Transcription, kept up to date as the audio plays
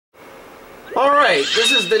Alright,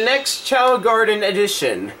 this is the next Chao Garden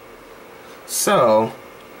edition. So,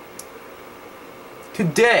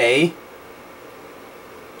 today,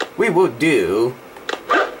 we will do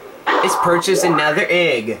is purchase another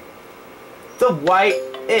egg. The white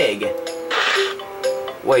egg.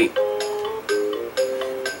 Wait.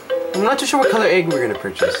 I'm not too sure what color egg we're gonna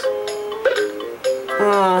purchase.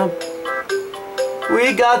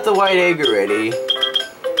 We got the white egg already.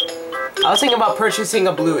 I was thinking about purchasing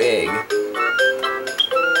a blue egg.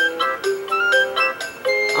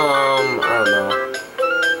 I don't know.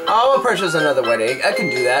 I will purchase another white egg. I can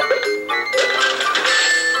do that.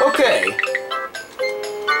 Okay.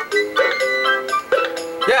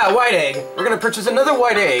 Yeah, white egg. We're gonna purchase another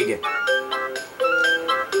white egg.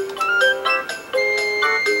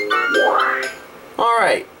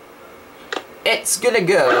 Alright. It's gonna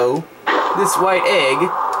go, this white egg,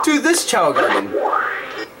 to this Chao Garden.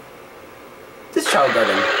 This Chao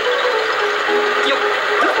Garden.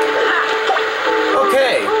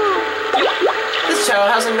 Okay. This Chao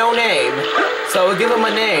has a no name, so we'll give him a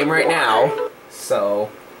name right now. So,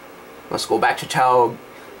 let's go back to Chao,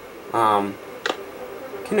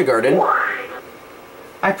 Kindergarten.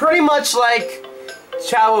 I pretty much like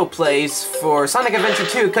Chao Place for Sonic Adventure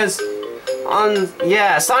 2, because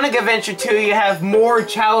Sonic Adventure 2 you have more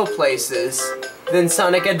Chao Places than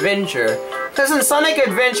Sonic Adventure. Because in Sonic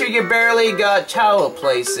Adventure you barely got Chao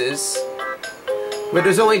Places, but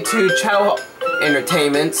there's only 2 Chao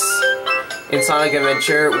entertainments in Sonic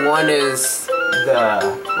Adventure. One is the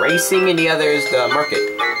racing and the other is the market.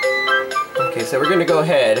 Okay, so we're gonna go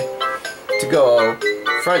ahead to go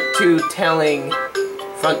front tomb telling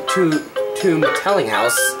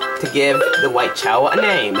house to give the white Chao a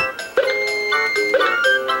name.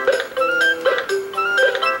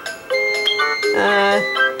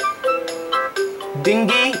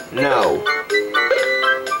 Dingy? No.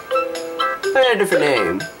 I had a different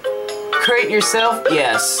name. Create yourself?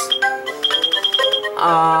 Yes.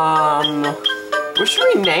 What should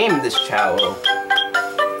we name this Chao?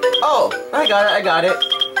 Oh, I got it.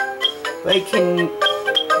 We can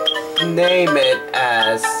name it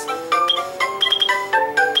as...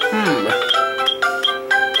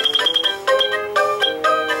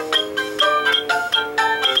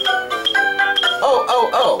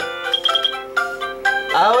 Oh.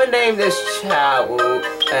 I would name this Chao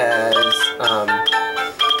as,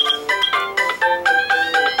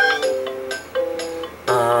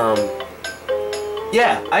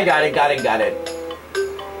 yeah, I got it.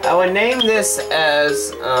 I would name this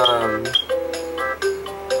as, I'm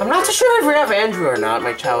not too sure if we have Andrew or not,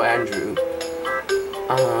 my Chao Andrew.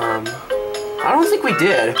 I don't think we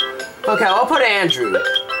did. Okay, I'll put Andrew.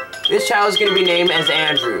 This Chao is gonna be named as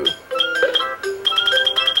Andrew.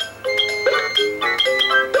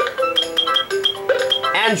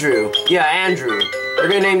 Andrew. Yeah, Andrew. We're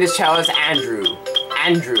gonna name this Chao as Andrew.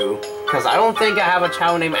 Andrew. Because I don't think I have a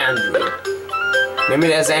Chao named Andrew. Name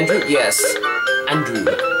it as Andrew? Yes. Andrew.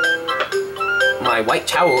 My white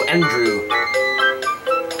Chao, Andrew.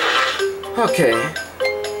 Okay.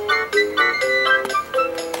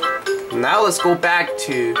 Now let's go back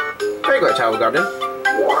to regular Chao Garden.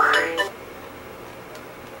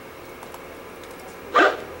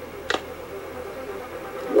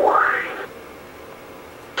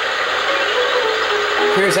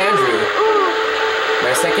 Here's Andrew.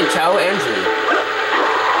 My second Chao, Andrew.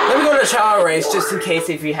 Let me go to Chao race just in case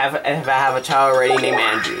if I have a Chao already named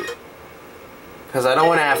Andrew. Because I don't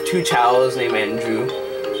want to have 2 Chaos named Andrew. I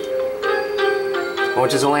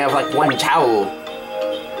want to just only have like 1 Chao.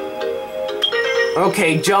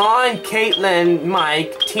 Okay, John, Caitlin,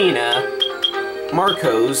 Mike, Tina,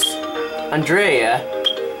 Marcos, Andrea,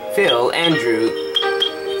 Phil, Andrew,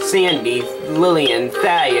 Sandy, Lillian,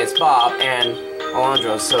 Thaddeus, Bob, and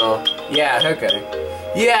Alondra. So, yeah, okay.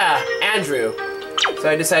 Yeah, Andrew. So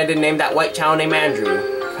I decided to name that white Chao named Andrew.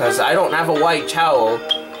 Because I don't have a white Chao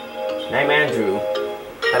named Andrew.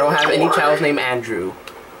 I don't have any Chaos named Andrew.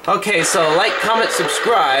 Okay, so like, comment,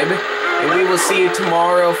 subscribe, and we will see you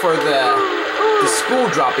tomorrow for the school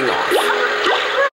dropping off.